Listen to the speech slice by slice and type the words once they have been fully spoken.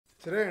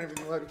Today on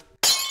Everything Lead,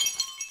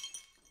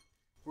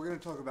 we're going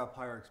to talk about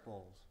Pyrex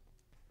bowls.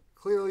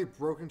 Clearly,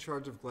 broken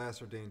shards of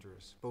glass are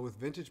dangerous, but with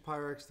vintage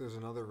Pyrex, there's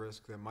another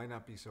risk that might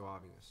not be so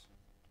obvious.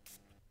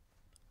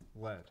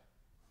 Lead.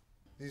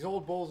 These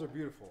old bowls are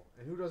beautiful,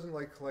 and who doesn't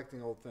like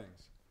collecting old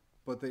things?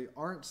 But they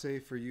aren't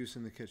safe for use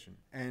in the kitchen.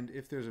 And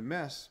if there's a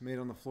mess made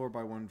on the floor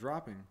by one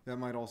dropping, that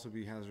might also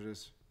be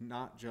hazardous,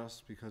 not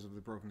just because of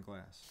the broken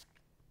glass.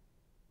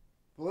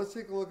 But let's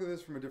take a look at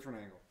this from a different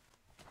angle.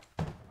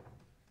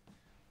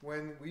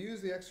 When we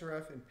use the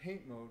XRF in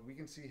paint mode, we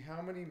can see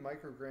how many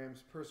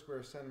micrograms per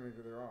square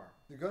centimeter there are.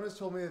 The gun has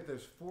told me that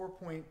there's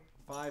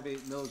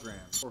 4.58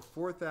 milligrams, or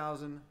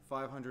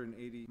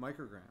 4,580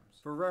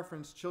 micrograms. For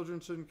reference, children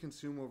shouldn't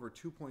consume over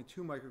 2.2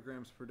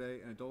 micrograms per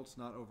day and adults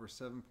not over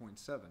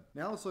 7.7.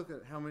 Now let's look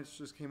at how much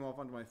just came off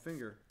onto my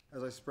finger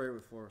as I spray it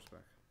with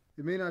Fluoro-Spec.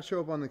 It may not show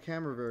up on the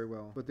camera very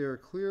well, but there are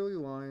clearly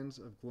lines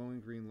of glowing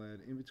green lead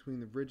in between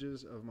the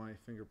ridges of my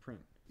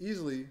fingerprint.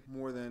 Easily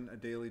more than a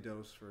daily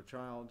dose for a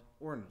child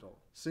or an adult.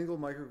 Single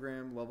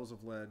microgram levels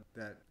of lead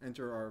that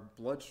enter our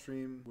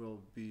bloodstream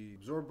will be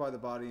absorbed by the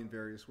body in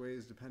various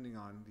ways depending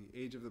on the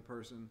age of the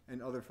person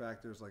and other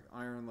factors like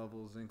iron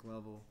level, zinc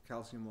level,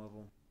 calcium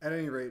level. At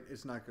any rate,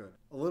 it's not good.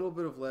 A little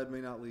bit of lead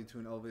may not lead to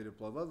an elevated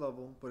blood lead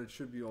level, but it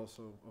should be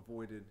also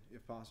avoided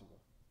if possible.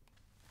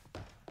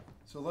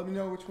 So let me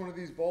know which one of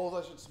these bowls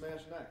I should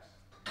smash next.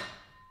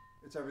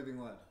 It's Everything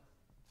Lead.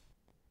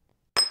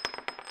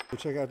 So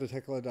check out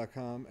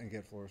detectlead.com and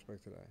get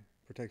Fluoro-Spec today.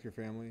 Protect your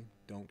family.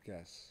 Don't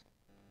guess.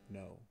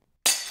 No.